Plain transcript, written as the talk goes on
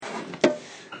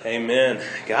Amen.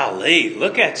 Golly,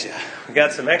 look at you. We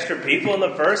got some extra people in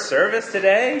the first service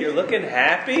today. You're looking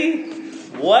happy.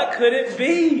 What could it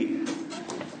be?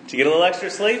 Did you get a little extra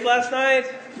sleep last night?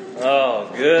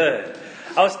 Oh, good.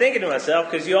 I was thinking to myself,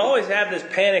 because you always have this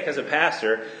panic as a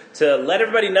pastor to let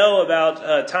everybody know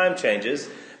about time changes.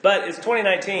 But it's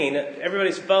 2019.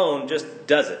 Everybody's phone just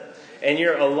does it. And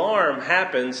your alarm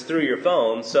happens through your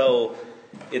phone. So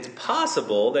it's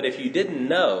possible that if you didn't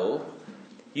know,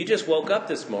 you just woke up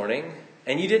this morning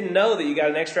and you didn't know that you got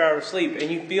an extra hour of sleep and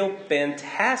you feel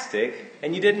fantastic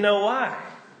and you didn't know why.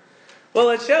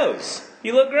 Well, it shows.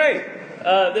 You look great.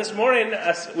 This morning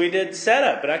we did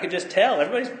setup and I could just tell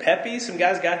everybody's peppy. Some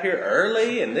guys got here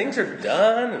early and things are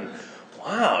done. And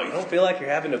wow, you don't feel like you're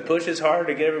having to push as hard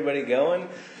to get everybody going.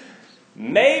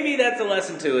 Maybe that's a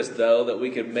lesson to us, though, that we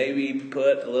could maybe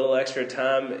put a little extra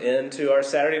time into our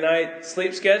Saturday night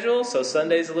sleep schedule so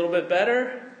Sunday's a little bit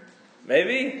better.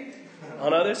 Maybe.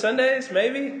 On other Sundays,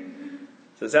 maybe.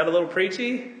 Does that sound a little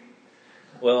preachy?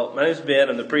 Well, my name's Ben.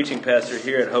 I'm the preaching pastor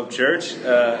here at Hope Church.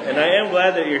 And I am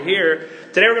glad that you're here.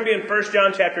 Today we're going to be in 1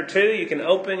 John chapter 2. You can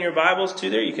open your Bibles to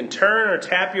there. You can turn or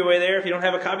tap your way there. If you don't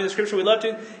have a copy of the Scripture, we'd love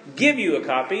to give you a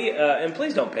copy. And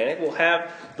please don't panic. We'll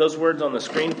have those words on the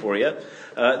screen for you.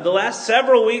 The last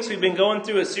several weeks we've been going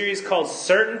through a series called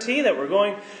Certainty that we're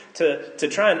going to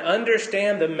try and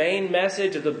understand the main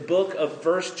message of the book of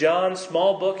 1 John,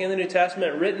 small book in the New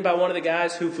Testament, written by one of the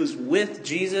guys who was with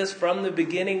Jesus from the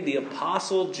beginning, the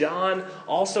Apostle John,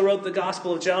 also wrote the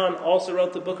Gospel of John, also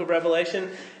wrote the book of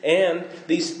Revelation, and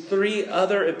these three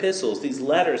other epistles, these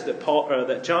letters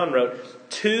that John wrote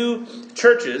to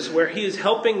churches where he is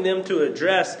helping them to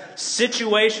address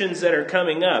situations that are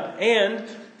coming up. And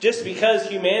just because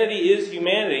humanity is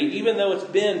humanity, even though it's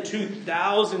been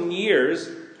 2,000 years,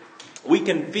 we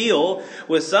can feel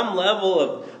with some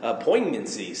level of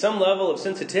poignancy, some level of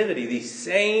sensitivity, the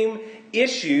same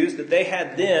issues that they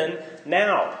had then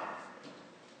now.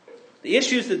 The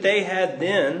issues that they had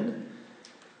then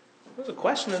was a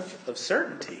question of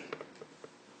certainty.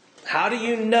 How do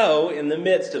you know in the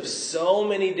midst of so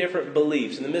many different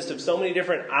beliefs, in the midst of so many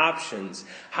different options,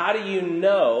 how do you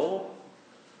know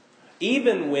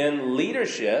even when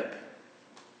leadership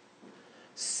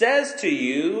says to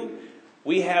you,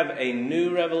 we have a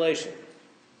new revelation?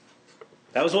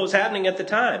 That was what was happening at the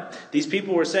time. These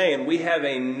people were saying, we have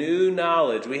a new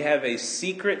knowledge. We have a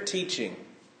secret teaching.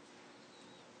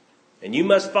 And you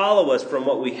must follow us from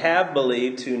what we have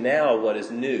believed to now what is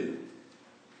new.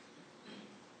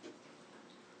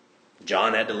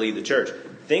 John had to lead the church.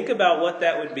 Think about what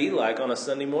that would be like on a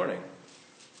Sunday morning.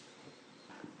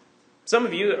 Some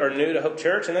of you are new to Hope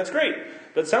Church, and that's great.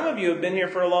 But some of you have been here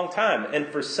for a long time. And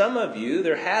for some of you,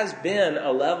 there has been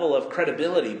a level of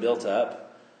credibility built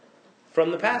up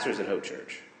from the pastors at Hope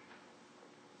Church.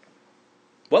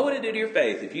 What would it do to your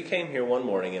faith if you came here one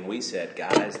morning and we said,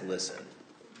 guys, listen.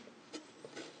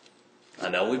 I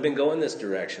know we've been going this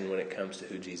direction when it comes to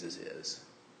who Jesus is.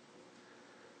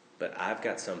 But I've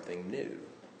got something new.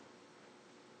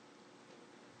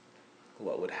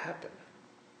 What would happen?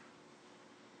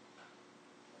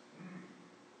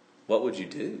 What would you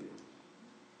do?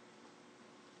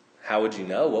 How would you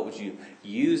know? What would you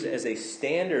use as a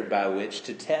standard by which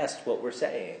to test what we're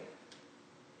saying?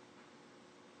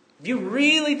 If you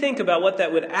really think about what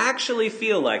that would actually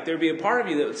feel like, there would be a part of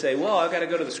you that would say, well, I've got to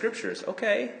go to the Scriptures.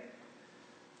 Okay.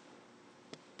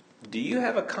 Do you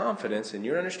have a confidence in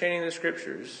your understanding of the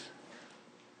Scriptures?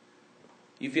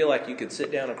 You feel like you could sit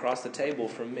down across the table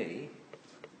from me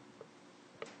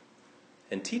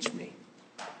and teach me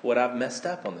what I've messed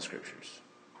up on the Scriptures?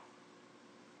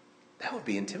 That would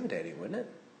be intimidating, wouldn't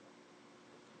it?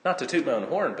 Not to toot my own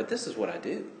horn, but this is what I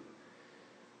do.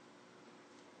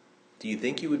 Do you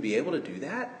think you would be able to do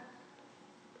that?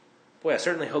 Boy, I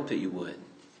certainly hope that you would.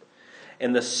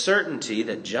 And the certainty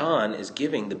that John is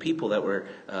giving the people that were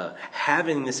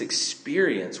having this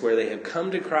experience where they have come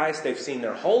to Christ, they've seen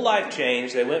their whole life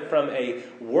change. They went from a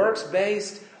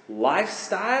works-based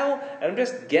lifestyle, and I'm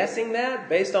just guessing that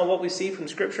based on what we see from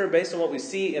Scripture, based on what we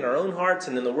see in our own hearts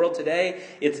and in the world today,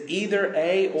 it's either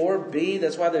A or B.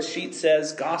 That's why the sheet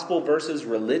says gospel versus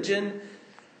religion.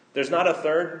 There's not a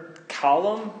third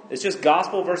column. It's just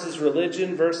gospel versus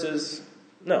religion versus...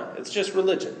 No, it's just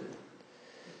religion.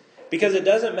 Because it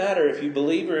doesn't matter if you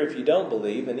believe or if you don't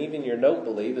believe, and even your don't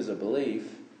believe is a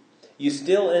belief, you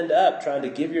still end up trying to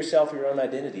give yourself your own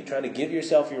identity, trying to give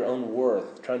yourself your own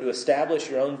worth, trying to establish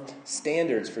your own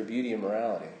standards for beauty and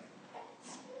morality.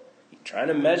 You trying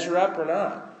to measure up or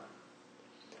not?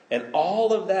 And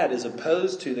all of that is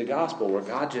opposed to the gospel, where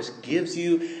God just gives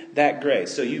you that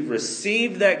grace. So you've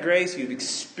received that grace, you've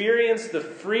experienced the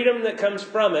freedom that comes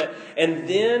from it, and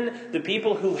then the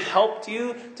people who helped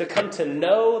you to come to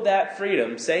know that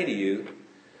freedom say to you,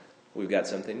 we've got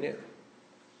something new.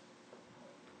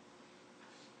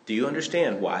 Do you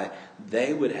understand why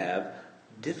they would have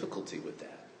difficulty with that?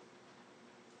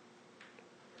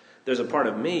 There's a part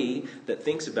of me that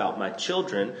thinks about my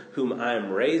children whom I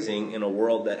am raising in a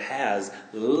world that has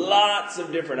lots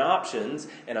of different options,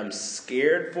 and I'm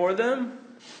scared for them.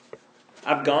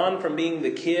 I've gone from being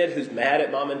the kid who's mad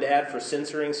at mom and dad for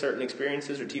censoring certain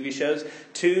experiences or TV shows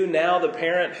to now the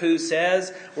parent who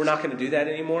says, we're not going to do that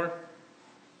anymore.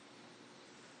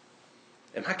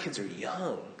 And my kids are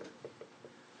young.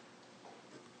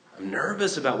 I'm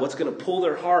nervous about what's going to pull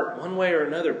their heart one way or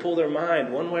another, pull their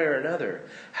mind one way or another.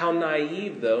 How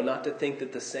naive, though, not to think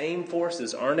that the same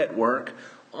forces aren't at work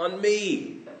on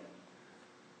me.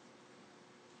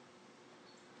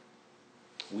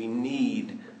 We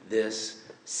need this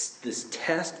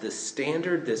test, this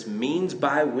standard, this means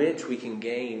by which we can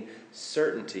gain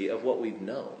certainty of what we've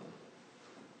known.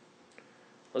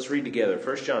 Let's read together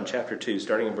 1 John chapter 2,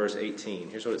 starting in verse 18.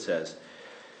 Here's what it says.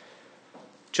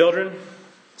 Children,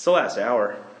 it's the last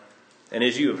hour. And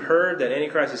as you have heard that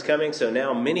Antichrist is coming, so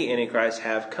now many Antichrists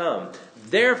have come.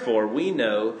 Therefore, we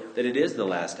know that it is the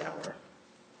last hour.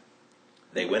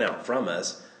 They went out from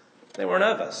us. They weren't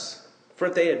of us. For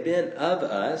if they had been of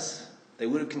us, they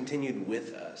would have continued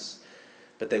with us.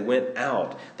 But they went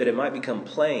out, that it might become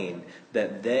plain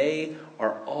that they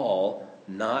are all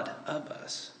not of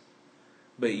us.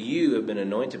 But you have been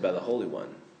anointed by the Holy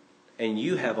One, and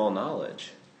you have all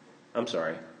knowledge.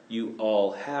 You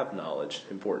all have knowledge.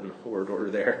 Important word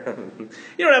order there.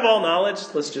 You don't have all knowledge.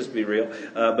 Let's just be real.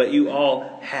 But you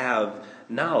all have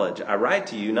knowledge. I write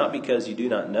to you not because you do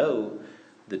not know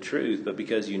the truth, but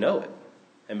because you know it.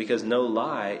 And because no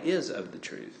lie is of the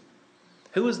truth.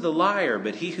 Who is the liar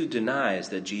but he who denies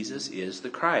that Jesus is the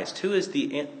Christ? This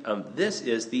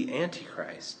is the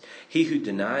Antichrist, he who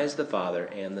denies the Father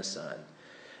and the Son.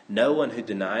 No one who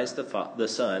denies the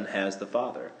Son has the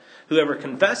Father. Whoever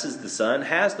confesses the Son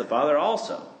has the Father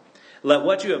also. Let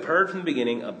what you have heard from the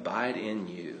beginning abide in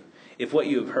you. If what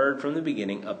you have heard from the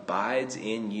beginning abides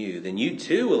in you, then you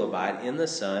too will abide in the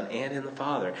Son and in the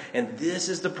Father. And this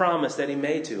is the promise that he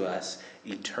made to us,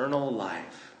 eternal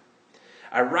life.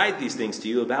 I write these things to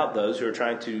you about those who are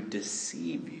trying to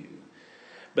deceive you.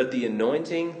 But the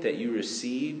anointing that you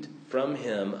received from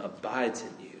him abides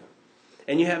in you.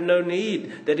 And you have no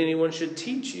need that anyone should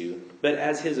teach you, but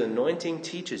as his anointing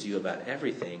teaches you about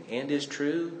everything, and is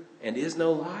true, and is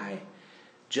no lie,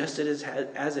 just as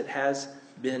it has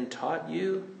been taught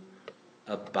you,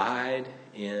 abide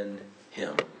in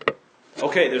him.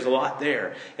 Okay, there's a lot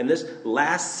there. And this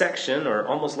last section, or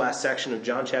almost last section of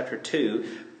John chapter 2,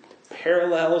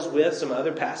 parallels with some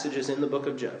other passages in the book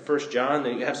of 1 John.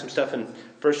 You have some stuff in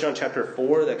 1 John chapter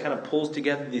 4 that kind of pulls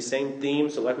together these same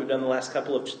themes. So like we've done the last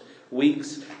couple of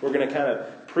weeks, we're going to kind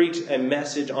of preach a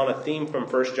message on a theme from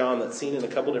 1 John that's seen in a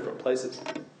couple different places.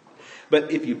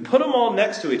 But if you put them all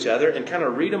next to each other and kind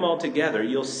of read them all together,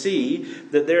 you'll see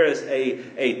that there is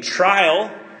a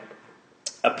trial,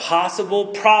 a possible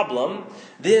problem.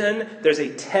 Then there's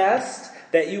a test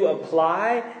that you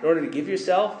apply in order to give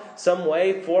yourself some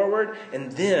way forward.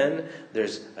 And then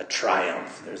there's a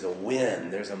triumph. There's a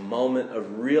win. There's a moment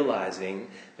of realizing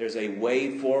there's a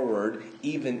way forward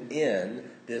even in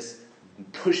this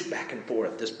push back and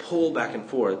forth, this pull back and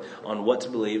forth on what to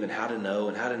believe and how to know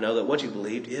that what you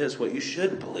believed is what you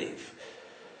should believe.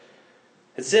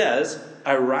 It says,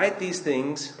 I write these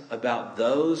things about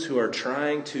those who are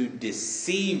trying to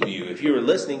deceive you. If you were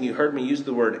listening, you heard me use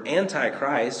the word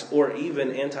antichrist or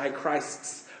even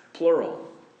antichrists, plural.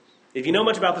 If you know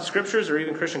much about the scriptures or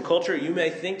even Christian culture, you may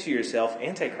think to yourself,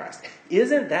 Antichrist.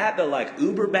 Isn't that the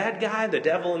uber bad guy, the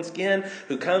devil in skin,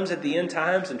 who comes at the end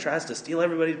times and tries to steal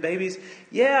everybody's babies?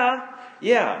 Yeah.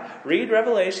 Read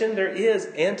Revelation. There is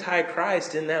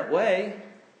Antichrist in that way.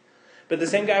 But the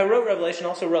same guy who wrote Revelation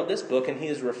also wrote this book, and he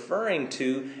is referring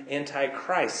to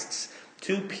antichrists,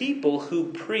 to people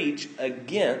who preach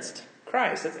against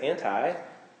Christ. That's anti,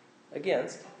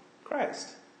 against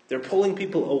Christ. They're pulling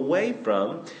people away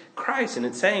from Christ, and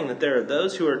it's saying that there are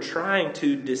those who are trying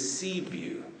to deceive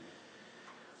you.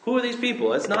 Who are these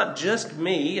people? It's not just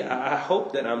me. I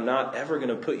hope that I'm not ever going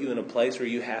to put you in a place where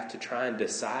you have to try and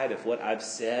decide if what I've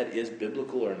said is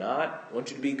biblical or not. I want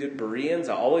you to be good Bereans.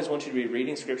 I always want you to be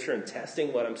reading Scripture and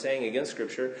testing what I'm saying against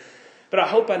Scripture. But I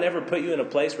hope I never put you in a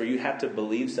place where you have to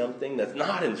believe something that's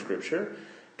not in Scripture.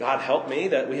 God help me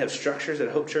that we have structures at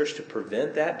Hope Church to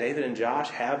prevent that. David and Josh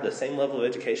have the same level of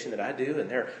education that I do, and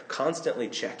they're constantly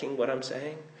checking what I'm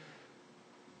saying.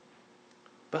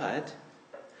 But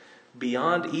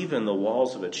beyond even the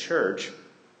walls of a church,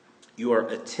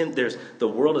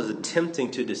 the world is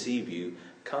attempting to deceive you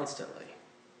constantly.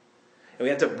 And we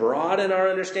have to broaden our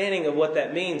understanding of what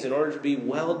that means in order to be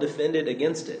well defended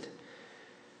against it.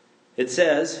 It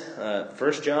says,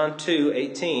 1 John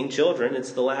 2:18, children,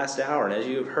 it's the last hour, and as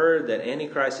you have heard that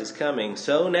Antichrist is coming,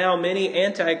 so now many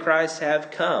Antichrists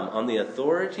have come. On the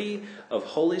authority of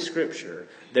Holy Scripture,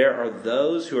 there are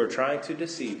those who are trying to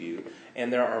deceive you,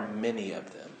 and there are many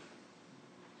of them.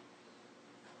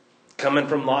 Coming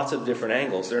from lots of different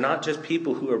angles. They're not just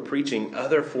people who are preaching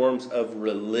other forms of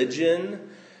religion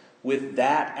with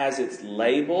that as its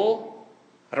label.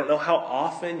 I don't know how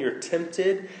often you're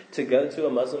tempted to go to a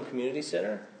Muslim community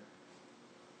center.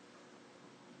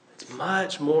 It's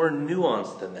much more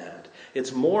nuanced than that.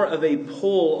 It's more of a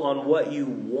pull on what you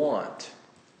want.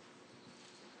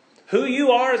 Who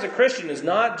you are as a Christian is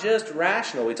not just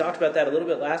rational. We talked about that a little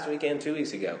bit last week and 2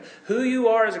 weeks ago. Who you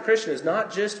are as a Christian is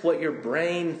not just what your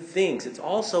brain thinks. It's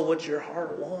also what your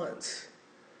heart wants.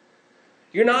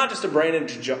 You're not just a brain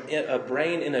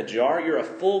in a jar. You're a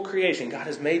full creation. God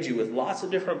has made you with lots of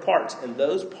different parts, and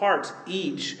those parts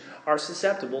each are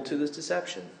susceptible to this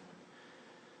deception.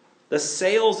 The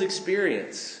sales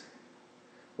experience,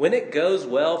 when it goes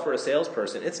well for a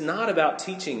salesperson, it's not about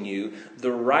teaching you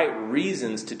the right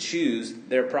reasons to choose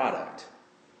their product.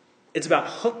 It's about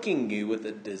hooking you with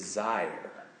a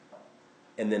desire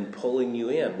and then pulling you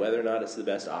in, whether or not it's the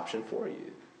best option for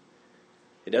you.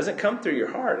 It doesn't come through your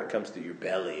heart. It comes through your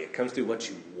belly. It comes through what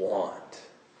you want.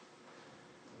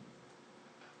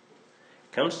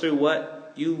 It comes through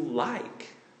what you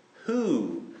like,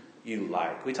 who you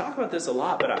like. We talk about this a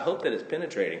lot, but I hope that it's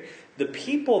penetrating. The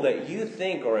people that you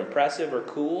think are impressive or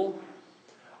cool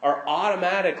are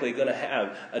automatically going to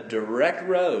have a direct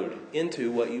road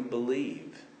into what you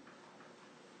believe.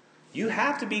 You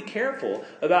have to be careful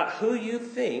about who you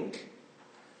think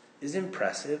is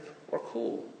impressive or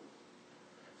cool.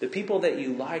 The people that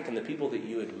you like and the people that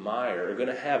you admire are going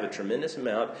to have a tremendous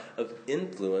amount of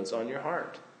influence on your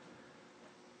heart.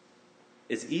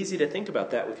 It's easy to think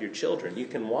about that with your children. You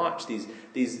can watch these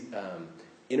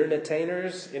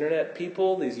internet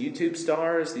people, these YouTube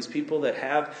stars, these people that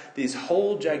have these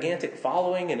whole gigantic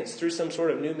following, and it's through some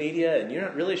sort of new media, and you're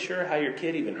not really sure how your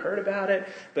kid even heard about it,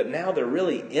 but now they're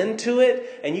really into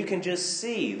it, and you can just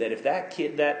see that if that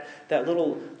kid, that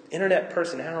little internet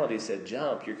personality said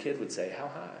jump, your kid would say how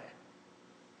high.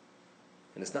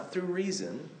 And it's not through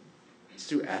reason, it's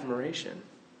through admiration.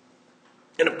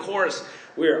 And of course,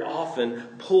 we are often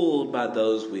pulled by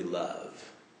those we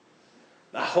love.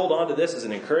 I hold on to this as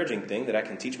an encouraging thing that I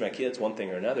can teach my kids one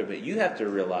thing or another, but you have to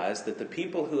realize that the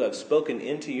people who have spoken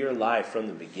into your life from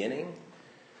the beginning,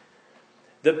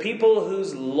 the people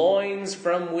whose loins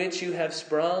from which you have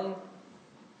sprung,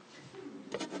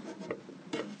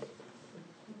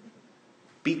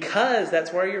 because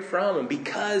that's where you're from and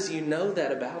because you know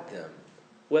that about them,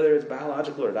 whether it's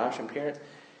biological or adoption parents,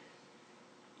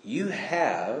 you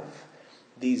have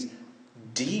these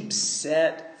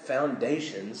deep-set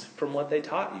foundations from what they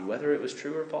taught you, whether it was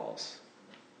true or false.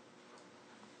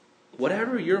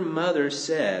 Whatever your mother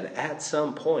said at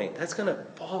some point, that's going to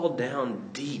fall down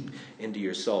deep into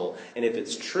your soul. And if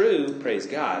it's true, praise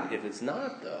God. If it's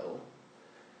not, though,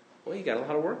 well, you got a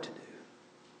lot of work to do.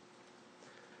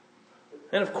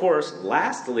 And of course,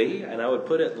 lastly, and I would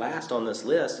put it last on this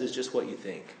list, is just what you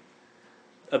think.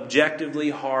 Objectively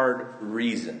hard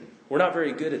reason. We're not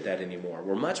very good at that anymore.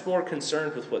 We're much more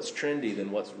concerned with what's trendy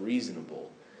than what's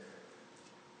reasonable.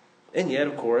 And yet,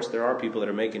 of course, there are people that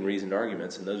are making reasoned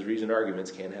arguments, and those reasoned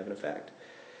arguments can have an effect.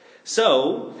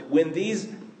 So, when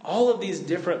all of these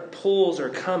different pulls are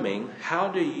coming, how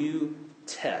do you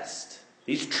test?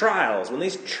 These trials, when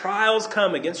these trials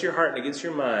come against your heart and against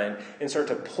your mind and start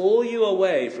to pull you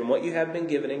away from what you have been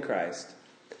given in Christ,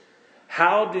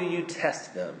 how do you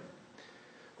test them?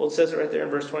 Well, it says it right there in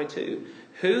verse 22.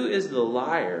 Who is the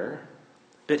liar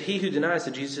but he who denies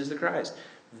that Jesus is the Christ?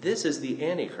 This is the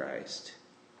Antichrist.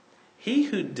 He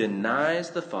who denies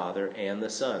the Father and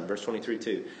the Son. Verse 23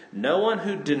 too. No one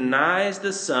who denies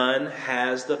the Son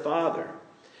has the Father.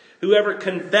 Whoever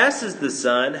confesses the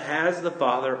Son has the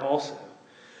Father also.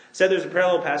 Said there's a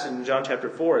parallel passage in John chapter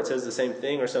 4. It says the same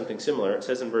thing or something similar. It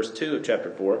says in verse 2 of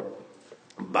chapter 4,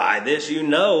 by this you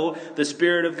know the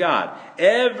Spirit of God.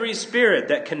 Every spirit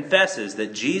that confesses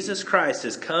that Jesus Christ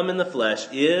has come in the flesh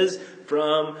is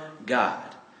from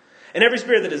God. And every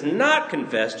spirit that does not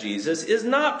confess Jesus is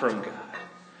not from God.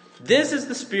 This is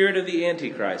the spirit of the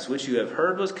Antichrist, which you have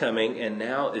heard was coming and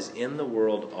now is in the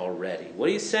world already. What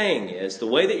he's saying is the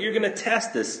way that you're going to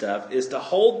test this stuff is to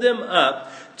hold them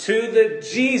up to the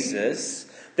Jesus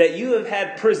that you have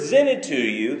had presented to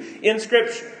you in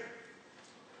Scripture.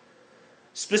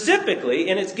 Specifically,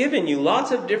 and it's given you lots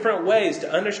of different ways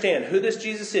to understand who this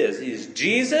Jesus is. He's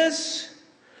Jesus,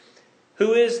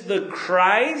 who is the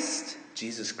Christ.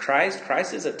 Jesus Christ.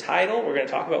 Christ is a title. We're going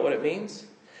to talk about what it means.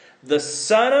 The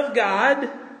Son of God,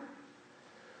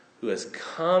 who has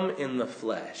come in the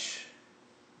flesh.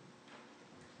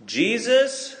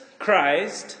 Jesus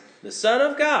Christ, the Son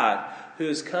of God, who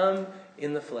has come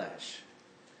in the flesh.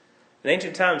 In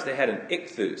ancient times, they had an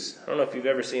ichthus. I don't know if you've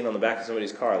ever seen on the back of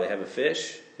somebody's car, they have a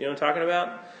fish. You know what I'm talking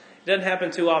about? It doesn't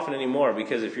happen too often anymore,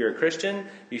 because if you're a Christian,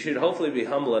 you should hopefully be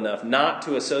humble enough not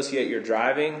to associate your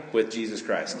driving with Jesus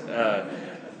Christ.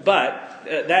 But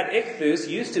that ichthus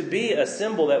used to be a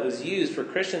symbol that was used for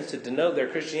Christians to denote their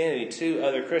Christianity to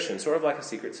other Christians, sort of like a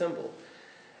secret symbol.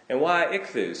 And why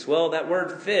ichthus? Well, that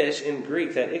word fish in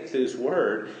Greek, that ichthus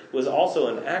word, was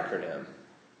also an acronym.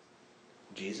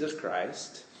 Jesus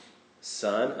Christ,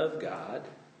 Son of God.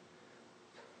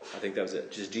 I think that was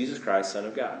it. Just Jesus Christ, Son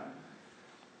of God.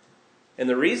 And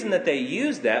the reason that they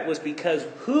used that was because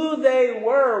who they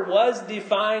were was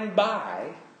defined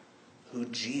by who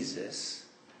Jesus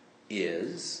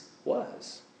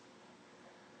was.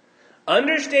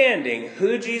 Understanding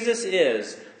who Jesus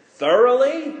is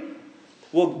thoroughly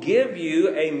will give you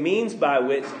a means by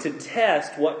which to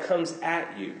test what comes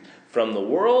at you from the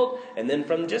world and then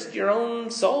from just your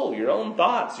own soul, your own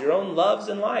thoughts, your own loves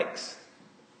and likes.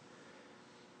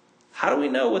 How do we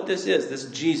know what this is, this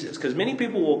Jesus? Because many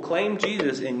people will claim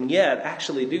Jesus and yet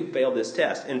actually do fail this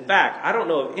test. In fact, I don't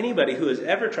know of anybody who has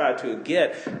ever tried to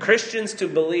get Christians to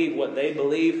believe what they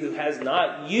believe who has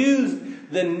not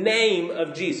used the name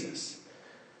of Jesus.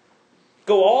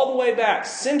 Go all the way back,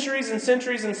 centuries and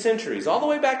centuries and centuries, all the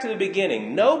way back to the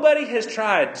beginning. Nobody has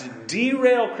tried to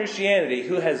derail Christianity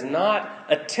who has not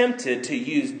attempted to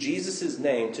use Jesus'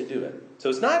 name to do it. So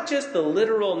it's not just the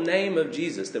literal name of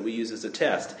Jesus that we use as a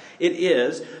test. It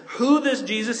is who this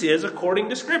Jesus is according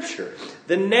to Scripture.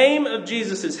 The name of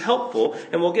Jesus is helpful,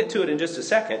 and we'll get to it in just a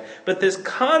second. But this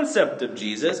concept of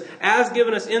Jesus, as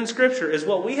given us in Scripture, is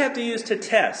what we have to use to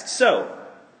test. So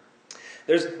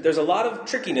there's a lot of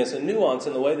trickiness and nuance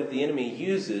in the way that the enemy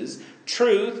uses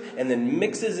truth and then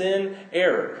mixes in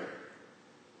error.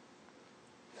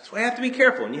 So we have to be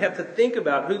careful, and you have to think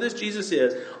about who this Jesus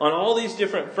is on all these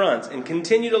different fronts and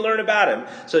continue to learn about him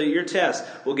so that your test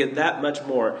will get that much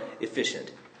more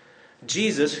efficient.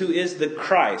 Jesus, who is the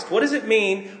Christ. What does it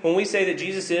mean when we say that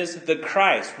Jesus is the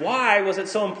Christ? Why was it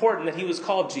so important that he was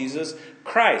called Jesus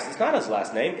Christ? It's not his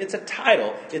last name. It's a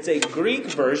title. It's a Greek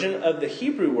version of the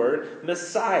Hebrew word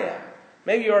Messiah.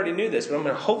 Maybe you already knew this, but I'm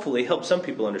going to hopefully help some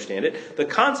people understand it. The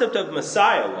concept of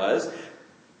Messiah was,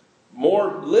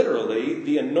 more literally,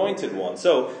 the anointed one.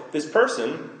 So this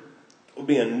person would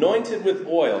be anointed with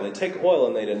oil. They'd take oil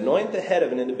and they'd anoint the head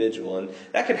of an individual. And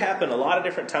that could happen a lot of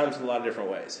different times in a lot of different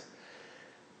ways.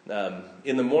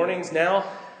 In the mornings now,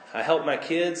 I help my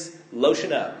kids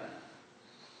lotion up.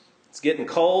 It's getting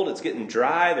cold, it's getting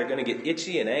dry, they're going to get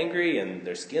itchy and angry, and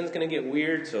their skin's going to get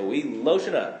weird, so we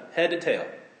lotion up, head to tail.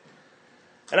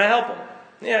 And I help them.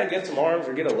 Yeah, get some arms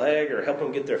or get a leg or help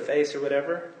them get their face or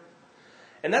whatever.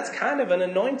 And that's kind of an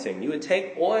anointing. You would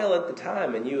take oil at the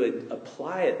time and you would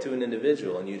apply it to an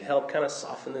individual, and you'd help kind of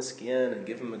soften the skin and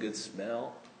give them a good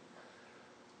smell.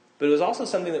 But it was also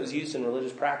something that was used in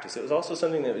religious practice. It was also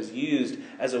something that was used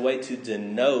as a way to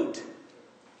denote some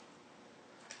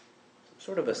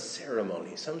sort of a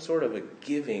ceremony, some sort of a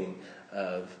giving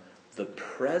of the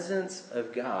presence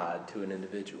of God to an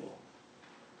individual.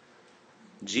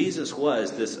 Jesus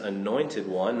was this anointed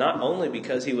one, not only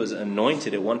because he was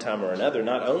anointed at one time or another,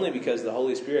 not only because the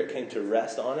Holy Spirit came to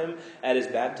rest on him at his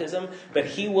baptism, but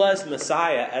he was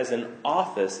Messiah as an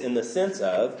office in the sense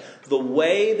of the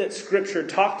way that Scripture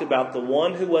talked about the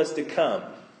one who was to come.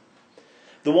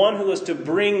 The one who was to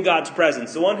bring God's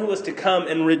presence. The one who was to come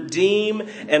and redeem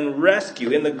and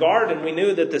rescue. In the garden, we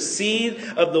knew that the seed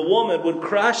of the woman would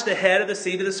crush the head of the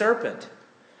seed of the serpent.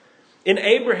 In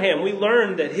Abraham, we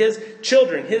learned that his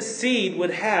children, his seed, would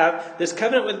have this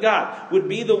covenant with God, would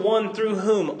be the one through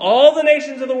whom all the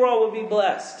nations of the world would be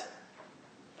blessed.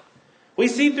 We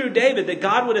see through David that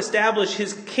God would establish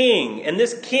his king, and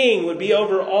this king would be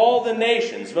over all the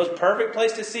nations. The most perfect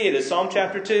place to see it is Psalm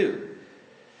chapter 2.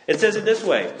 It says it this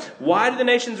way: "Why do the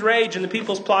nations rage and the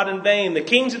peoples plot in vain? The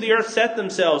kings of the earth set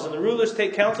themselves, and the rulers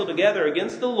take counsel together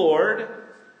against the Lord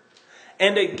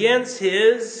and against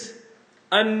his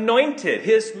anointed,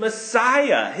 his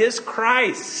Messiah, his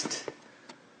Christ,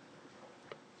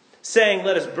 saying,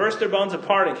 let us burst their bonds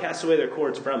apart and cast away their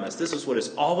cords from us. This is what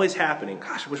is always happening.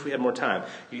 Gosh, I wish we had more time.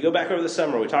 You go back over the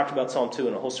summer, we talked about Psalm 2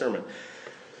 in a whole sermon.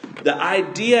 The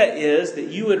idea is that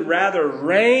you would rather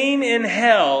reign in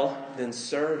hell than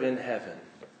serve in heaven.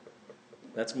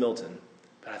 That's Milton,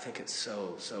 but I think it's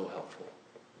so, so helpful.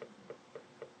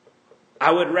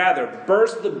 I would rather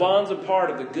burst the bonds apart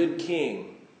of the good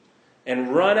king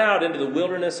and run out into the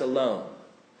wilderness alone,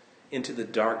 into the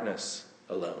darkness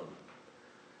alone,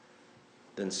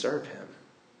 than serve him.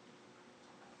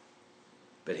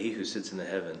 But he who sits in the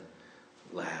heaven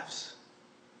laughs.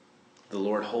 The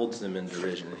Lord holds them in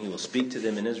derision, and he will speak to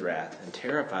them in his wrath and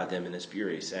terrify them in his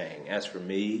fury, saying, as for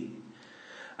me,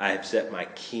 I have set my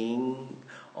king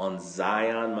on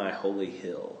Zion, my holy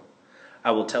hill.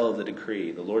 I will tell of the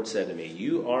decree. The Lord said to me,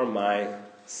 you are my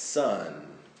son.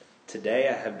 Today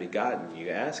I have begotten you.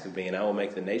 Ask of me, and I will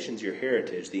make the nations your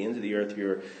heritage, the ends of the earth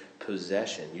your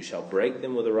possession. You shall break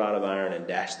them with a rod of iron and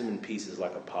dash them in pieces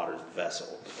like a potter's vessel.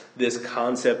 This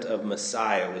concept of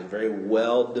Messiah was very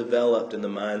well developed in the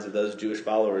minds of those Jewish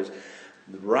followers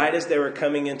right as they were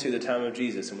coming into the time of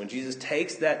Jesus. And when Jesus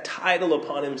takes that title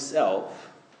upon himself,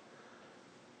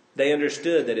 they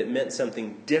understood that it meant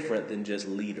something different than just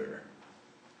leader,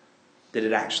 that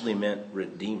it actually meant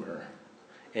redeemer.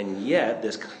 And yet,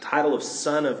 this title of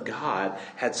Son of God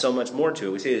had so much more to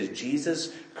it. We say it is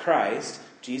Jesus Christ,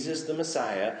 Jesus the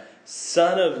Messiah,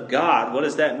 Son of God. What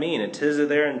does that mean? It says it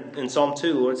there in Psalm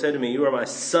 2. The Lord said to me, you are my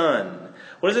son.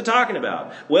 What is it talking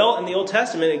about? Well, in the Old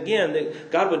Testament, again,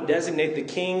 that God would designate the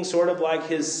king sort of like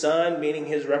his son, meaning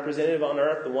his representative on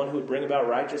earth, the one who would bring about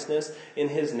righteousness in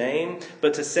his name.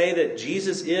 But to say that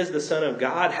Jesus is the Son of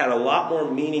God had a lot more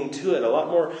meaning to it, a lot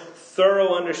more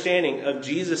thorough understanding of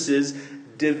Jesus'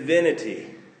 divinity.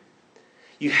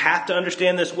 You have to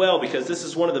understand this well, because this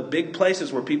is one of the big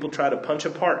places where people try to punch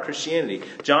apart Christianity.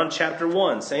 John chapter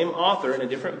 1, same author in a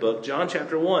different book. John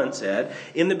chapter 1 said,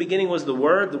 in the beginning was the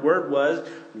Word was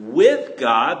with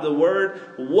God, the Word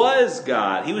was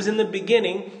God. He was in the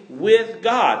beginning with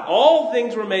God. All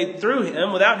things were made through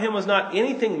him. Without him was not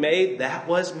anything made that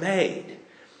was made.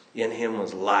 In him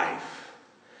was life.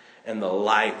 And the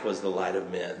life was the light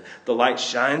of men. The light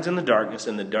shines in the darkness,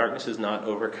 and the darkness has not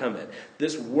overcome it.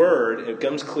 This word, it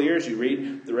becomes clear as you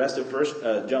read the rest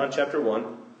of John chapter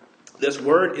 1. This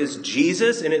word is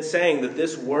Jesus, and it's saying that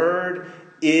this word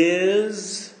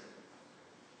is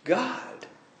God.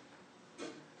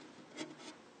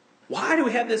 Why do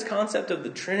we have this concept of the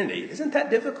Trinity? Isn't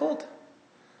that difficult?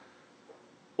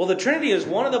 Well, the Trinity is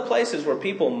one of the places where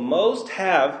people most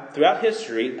have, throughout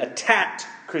history, attacked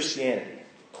Christianity.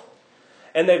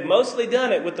 And they've mostly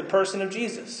done it with the person of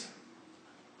Jesus.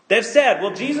 They've said,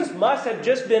 well, Jesus must have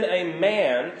just been a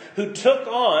man who took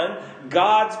on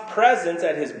God's presence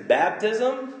at his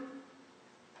baptism,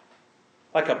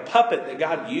 like a puppet that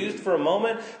God used for a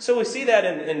moment. So we see that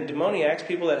in demoniacs,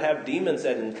 people that have demons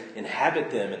that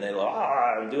inhabit them, and they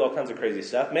do all kinds of crazy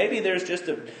stuff. Maybe there's just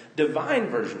a divine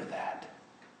version of that.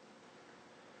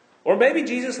 Or maybe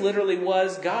Jesus literally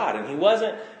was God, and he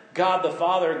wasn't God the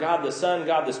Father, God the Son,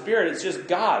 God the Spirit. It's just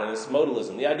God, and it's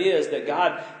modalism. The idea is that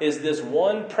God is this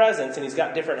one presence, and he's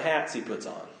got different hats he puts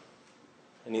on.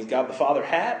 And he's God the Father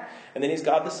hat, and then he's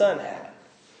God the Son hat.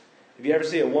 If you ever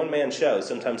see a one-man show,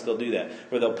 sometimes they'll do that,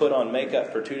 where they'll put on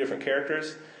makeup for two different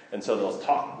characters, and so they'll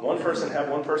talk. One person have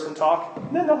one person talk,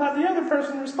 and then they'll have the other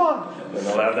person respond. And then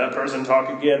they'll have that person talk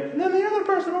again, and then the other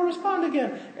person will respond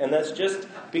again. And that's just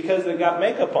because they've got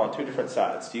makeup on two different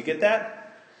sides. Do you get that?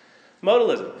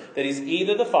 Modalism. That he's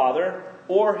either the Father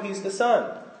or he's the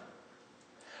Son.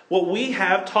 What we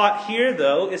have taught here,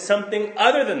 though, is something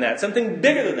other than that, something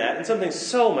bigger than that, and something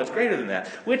so much greater than that,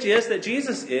 which is that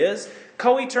Jesus is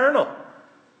co-eternal.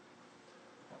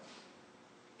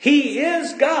 He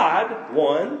is God,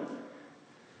 one,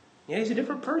 yet he's a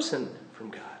different person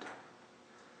from God.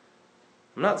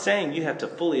 I'm not saying you have to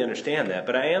fully understand that,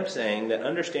 but I am saying that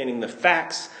understanding the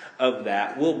facts of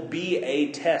that will be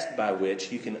a test by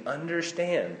which you can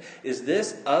understand, is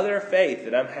this other faith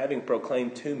that I'm having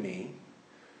proclaimed to me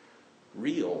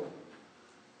real?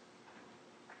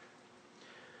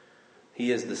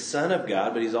 He is the Son of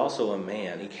God, but he's also a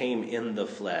man. He came in the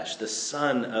flesh, the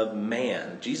Son of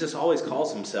Man. Jesus always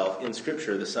calls himself in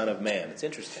Scripture the Son of Man. It's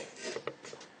interesting.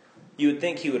 You would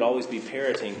think he would always be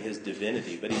parroting his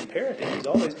divinity, but he's parroting. He's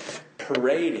always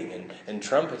parading and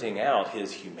trumpeting out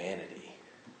his humanity.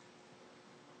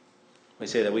 We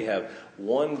say that we have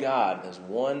one God as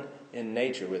one in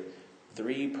nature with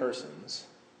three persons.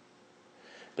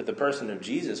 But the person of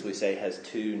Jesus, we say, has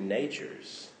two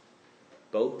natures,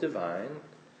 both divine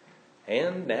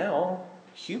and now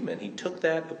human. He took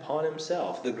that upon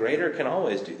himself. The greater can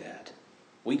always do that.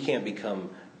 We can't become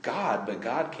God, but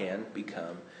God can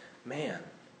become man.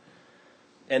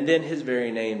 And then his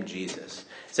very name, Jesus.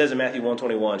 It says in Matthew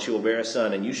 1:21, she will bear a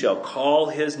son, and you shall call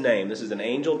his name. This is an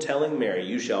angel telling Mary,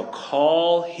 you shall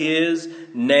call his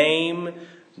name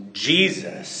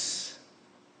Jesus.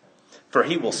 For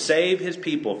he will save his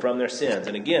people from their sins.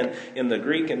 And again, in the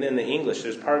Greek and then the English,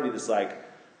 there's part of me that's like,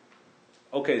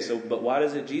 okay, but why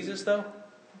is it Jesus though?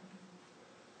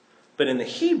 But in the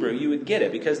Hebrew, you would get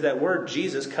it because that word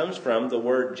Jesus comes from the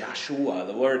word Joshua,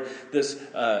 this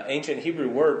ancient Hebrew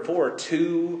word for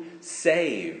to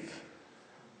save.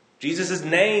 Jesus'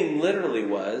 name literally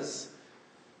was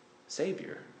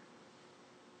Savior.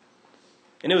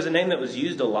 And it was a name that was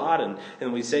used a lot,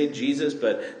 and we say Jesus,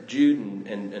 but Jude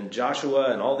and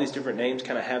Joshua and all these different names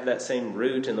kind of have that same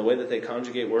root, and the way that they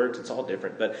conjugate words, it's all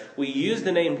different. But we use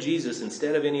the name Jesus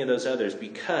instead of any of those others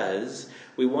because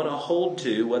we want to hold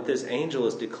to what this angel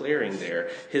is declaring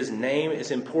there. His name is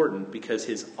important because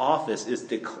his office is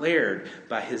declared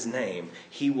by his name.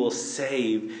 He will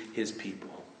save his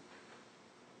people.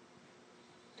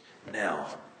 Now,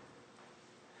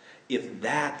 if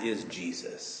that is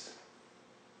Jesus,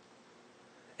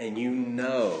 and you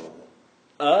know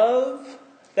of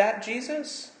that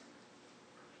Jesus,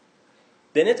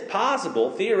 then it's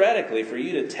possible, theoretically, for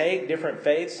you to take different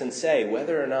faiths and say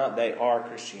whether or not they are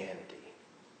Christianity.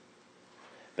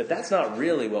 But that's not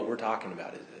really what we're talking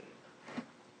about, is it?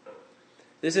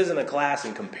 This isn't a class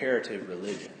in comparative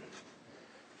religion.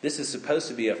 This is supposed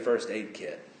to be a first aid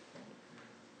kit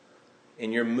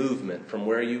in your movement from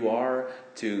where you are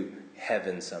to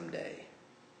heaven someday.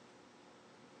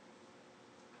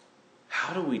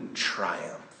 How do we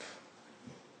triumph?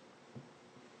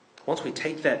 Once we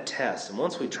take that test and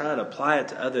once we try and apply it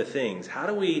to other things, how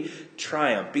do we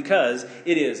triumph? Because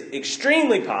it is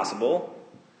extremely possible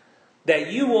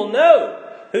that you will know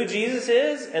who Jesus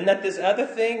is and that this other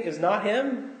thing is not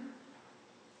him,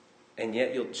 and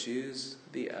yet you'll choose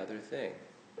the other thing.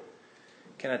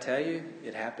 Can I tell you,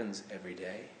 it happens every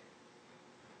day.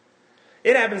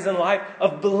 It happens in the life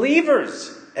of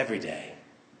believers every day.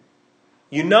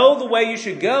 You know the way you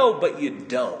should go, but you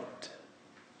don't.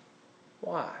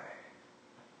 Why?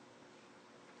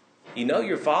 You know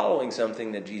you're following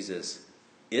something that Jesus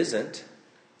isn't,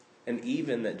 and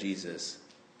even that Jesus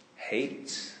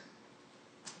hates,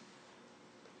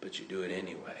 but you do it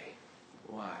anyway.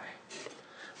 Why?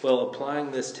 Well,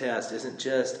 applying this test isn't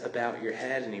just about your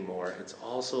head anymore. It's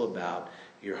also about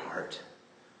your heart.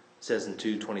 It says in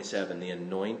 2:27, the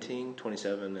anointing,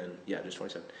 27 and, just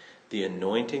 27. The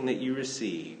anointing that you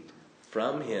received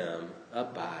from him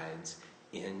abides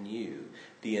in you.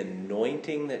 The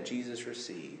anointing that Jesus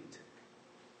received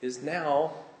is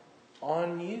now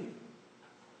on you.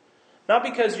 Not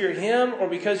because you're him or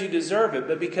because you deserve it,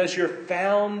 but because you're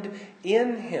found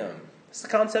in him. It's the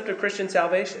concept of Christian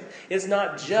salvation. It's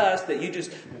not just that you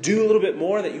just do a little bit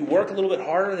more, that you work a little bit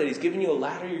harder, that he's giving you a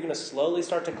ladder you're going to slowly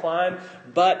start to climb,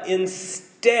 but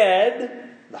instead,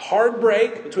 the hard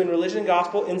break between religion and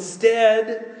gospel,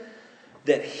 instead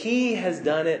that he has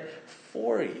done it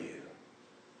for you.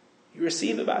 You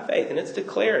receive it by faith, and it's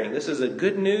declaring. This is a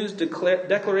good news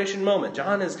declaration moment.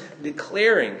 John is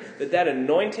declaring that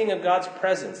anointing of God's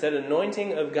presence, that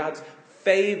anointing of God's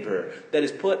favor that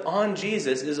is put on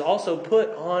Jesus is also put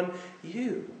on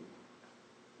you.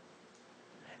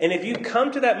 And if you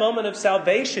come to that moment of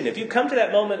salvation, if you come to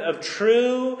that moment of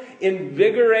true,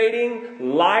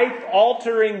 invigorating,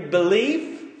 life-altering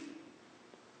belief,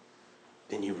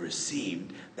 then you've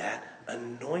received that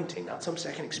anointing, not some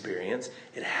second experience.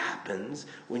 It happens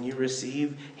when you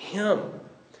receive him.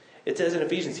 It says in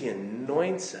Ephesians, he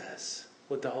anoints us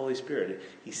with the Holy Spirit.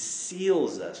 He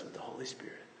seals us with the Holy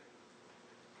Spirit.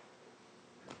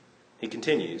 He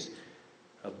continues,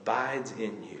 abides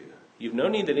in you. You've no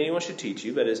need that anyone should teach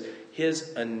you, but as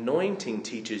his anointing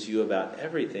teaches you about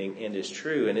everything and is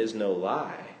true and is no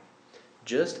lie,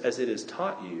 just as it is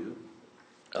taught you,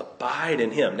 abide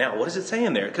in him. Now, what is it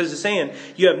saying there? Because it's saying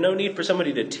you have no need for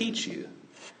somebody to teach you.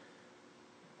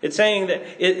 It's saying that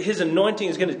his anointing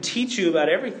is going to teach you about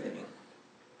everything.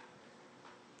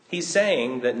 He's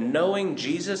saying that knowing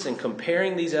Jesus and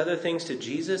comparing these other things to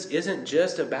Jesus isn't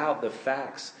just about the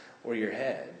facts or your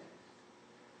head.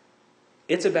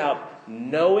 It's about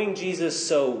knowing Jesus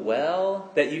so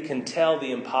well that you can tell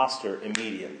the imposter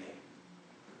immediately.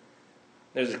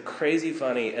 There's a crazy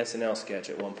funny SNL sketch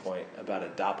at one point about a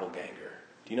doppelganger.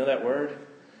 Do you know that word?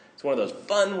 It's one of those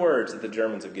fun words that the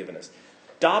Germans have given us.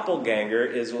 Doppelganger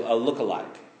is a look-alike.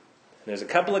 And there's a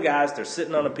couple of guys, they're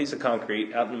sitting on a piece of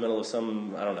concrete out in the middle of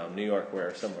some, New York,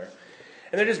 somewhere.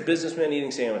 And they're just businessmen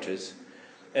eating sandwiches.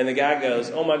 And the guy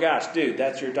goes, "Oh my gosh, dude,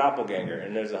 that's your doppelganger."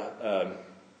 And there's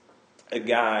a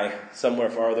guy somewhere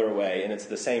farther away, and it's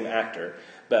the same actor,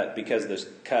 but because there's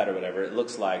cut or whatever, it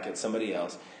looks like it's somebody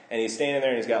else. And he's standing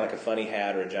there, and he's got like a funny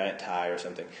hat or a giant tie or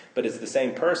something. But it's the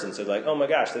same person, so they're like, "Oh my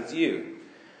gosh, that's you."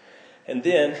 And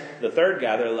then the third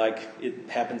guy, they're like, it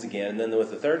happens again. And then with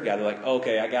the third guy, they're like,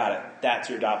 "Okay, I got it. That's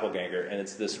your doppelganger." And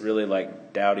it's this really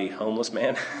like dowdy homeless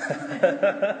man.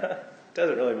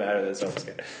 Doesn't really matter that it's homeless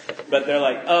guy. But they're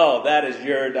like, "Oh, that is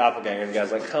your doppelganger." And the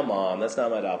guy's like, "Come on, that's not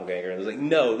my doppelganger." And they're like,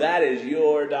 "No, that is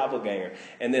your doppelganger."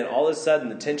 And then all of a sudden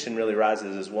the tension really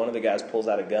rises as one of the guys pulls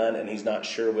out a gun and he's not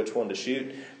sure which one to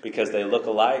shoot because they look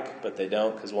alike, but they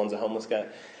don't because one's a homeless guy.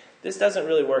 This doesn't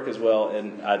really work as well,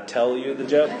 and I tell you the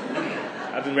joke.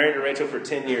 I've been married to Rachel for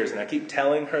 10 years, and I keep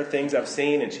telling her things I've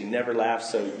seen, and she never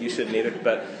laughs, so you shouldn't either.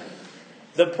 But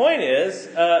the point is,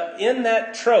 in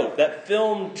that trope, that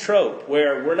film trope,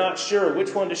 where we're not sure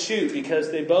which one to shoot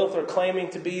because they both are claiming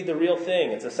to be the real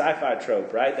thing. It's a sci-fi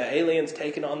trope, right? The alien's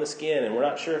taking on the skin, and we're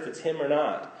not sure if it's him or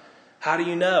not. How do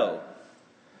you know?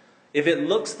 If it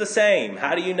looks the same,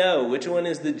 how do you know which one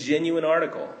is the genuine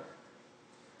article?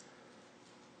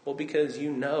 Well, because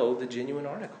you know the genuine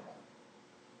article.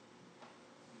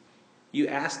 You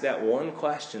ask that one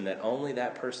question that only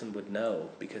that person would know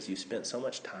because you spent so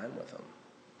much time with them.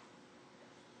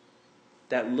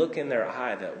 That look in their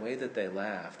eye, that way that they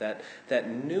laugh, that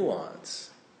nuance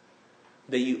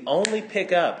that you only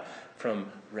pick up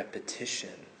from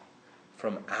repetition,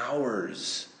 from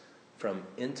hours, from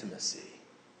intimacy.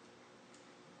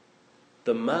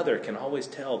 The mother can always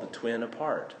tell the twin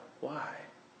apart. Why?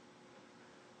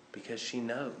 Because she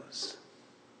knows.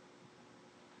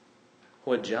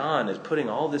 What John is putting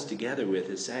all this together with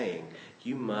is saying,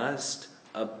 you must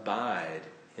abide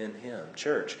in him.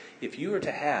 Church, if you are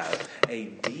to have a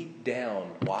deep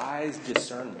down, wise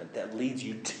discernment that leads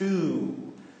you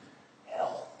to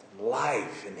health and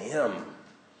life in him,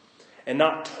 and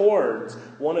not towards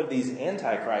one of these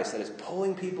antichrists that is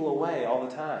pulling people away all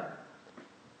the time,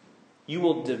 you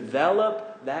will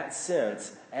develop that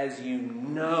sense as you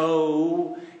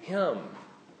know him.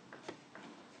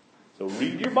 So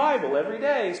read your Bible every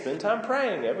day. Spend time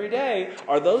praying every day.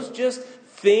 Are those just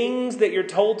things that you're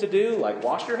told to do, like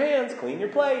wash your hands, clean your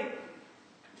plate?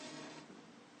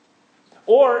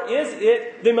 Or is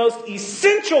it the most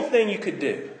essential thing you could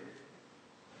do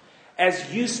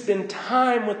as you spend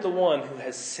time with the one who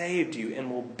has saved you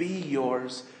and will be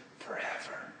yours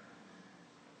forever?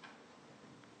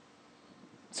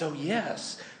 So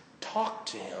yes, talk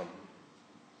to him.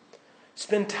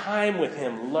 Spend time with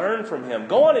him. Learn from him.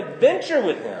 Go on adventure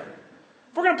with him.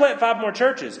 If we're going to plant 5 more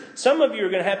churches, some of you are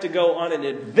going to have to go on an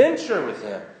adventure with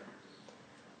him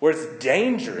where it's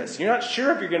dangerous. You're not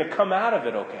sure if you're going to come out of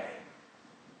it okay.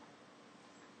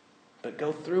 But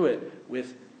go through it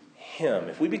with him.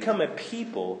 If we become a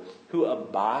people who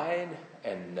abide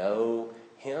and know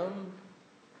him,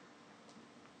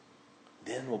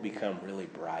 then we'll become really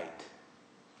bright.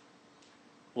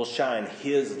 We'll shine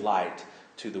his light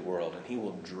to the world, and he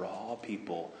will draw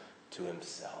people to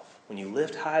himself. When you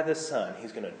lift high the sun,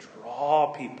 he's going to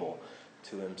draw people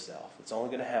to himself. It's only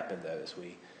going to happen, though, as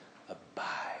we abide.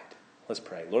 Let's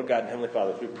pray. Lord God and Heavenly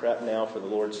Father, as we prep now for the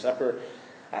Lord's Supper,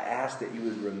 I ask that you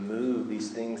would remove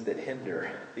these things that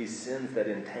hinder, these sins that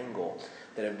entangle,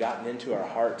 that have gotten into our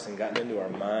hearts and gotten into our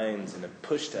minds and have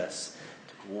pushed us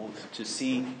to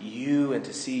see you and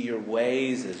to see your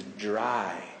ways as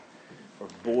dry or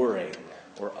boring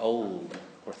or old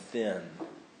or thin.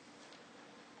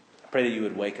 I pray that you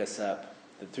would wake us up,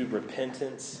 that through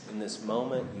repentance in this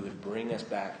moment, you would bring us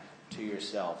back to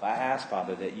yourself. I ask,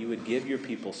 Father, that you would give your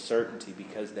people certainty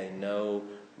because they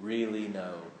really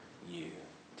know you.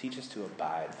 Teach us to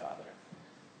abide, Father.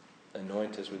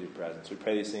 Anoint us with your presence. We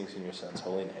pray these things in your Son's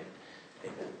holy name.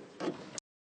 Amen.